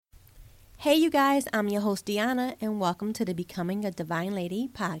Hey, you guys, I'm your host, Deanna, and welcome to the Becoming a Divine Lady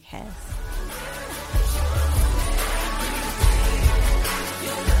podcast.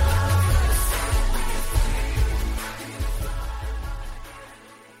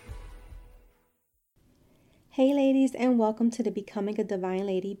 Hey, ladies, and welcome to the Becoming a Divine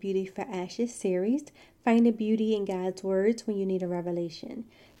Lady Beauty for Ashes series. Find the beauty in God's words when you need a revelation.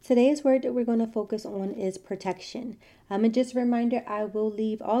 Today's word that we're going to focus on is protection. And just a reminder, I will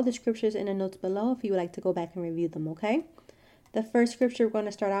leave all the scriptures in the notes below if you would like to go back and review them, okay? The first scripture we're going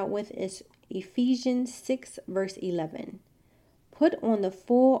to start out with is Ephesians 6, verse 11. Put on the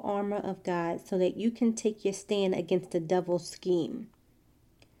full armor of God so that you can take your stand against the devil's scheme.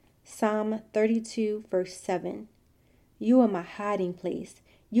 Psalm 32, verse 7. You are my hiding place.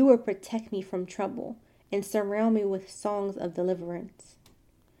 You will protect me from trouble and surround me with songs of deliverance.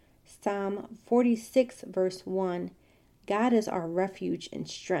 Psalm 46, verse 1. God is our refuge and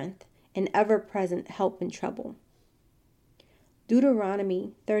strength, an ever-present help in trouble.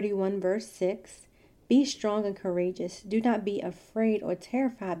 Deuteronomy 31, verse 6. Be strong and courageous. Do not be afraid or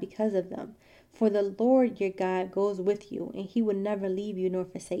terrified because of them. For the Lord your God goes with you, and he will never leave you nor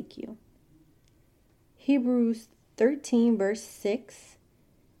forsake you. Hebrews 13, verse 6.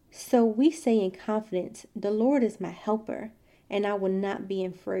 So we say in confidence, the Lord is my helper, and I will not be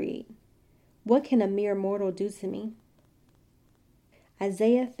afraid. What can a mere mortal do to me?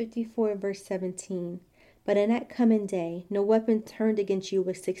 Isaiah 54, verse 17. But in that coming day, no weapon turned against you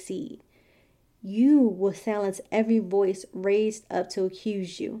will succeed. You will silence every voice raised up to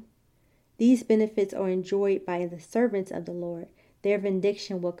accuse you. These benefits are enjoyed by the servants of the Lord. Their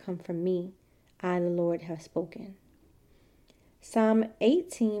vindication will come from me. I, the Lord, have spoken. Psalm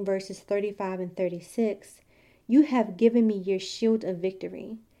 18, verses 35 and 36. You have given me your shield of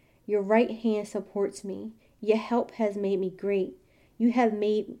victory. Your right hand supports me. Your help has made me great. You have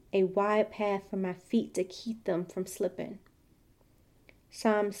made a wide path for my feet to keep them from slipping.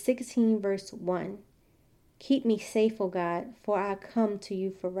 Psalm 16, verse 1. Keep me safe, O God, for I come to you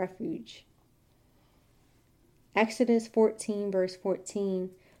for refuge. Exodus 14, verse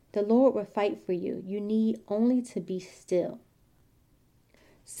 14. The Lord will fight for you. You need only to be still.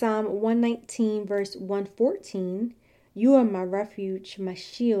 Psalm 119, verse 114. You are my refuge, my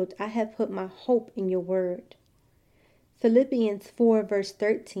shield. I have put my hope in your word. Philippians 4, verse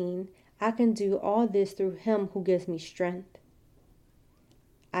 13. I can do all this through him who gives me strength.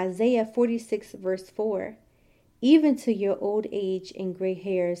 Isaiah 46, verse 4. Even to your old age and gray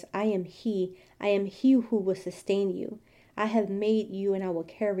hairs, I am he who will sustain you. I have made you and I will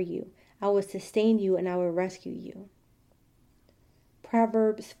carry you. I will sustain you and I will rescue you.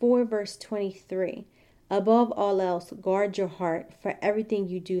 Proverbs 4, verse 23. Above all else, guard your heart, for everything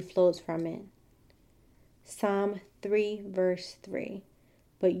you do flows from it. Psalm 3, verse 3.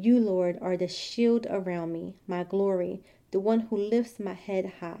 But you, Lord, are the shield around me, my glory, the one who lifts my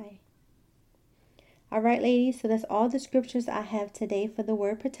head high. All right, ladies, so that's all the scriptures I have today for the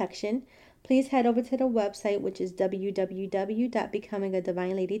word protection. Please head over to the website, which is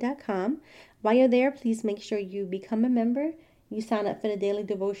www.becomingadivinelady.com. While you're there, please make sure you become a member. You sign up for the daily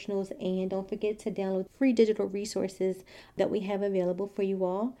devotionals, and don't forget to download free digital resources that we have available for you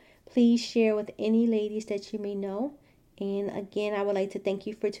all. Please share with any ladies that you may know. And again, I would like to thank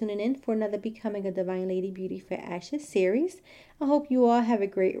you for tuning in for another Becoming a Divine Lady Beauty for Ashes series. I hope you all have a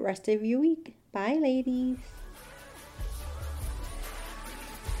great rest of your week. Bye, ladies.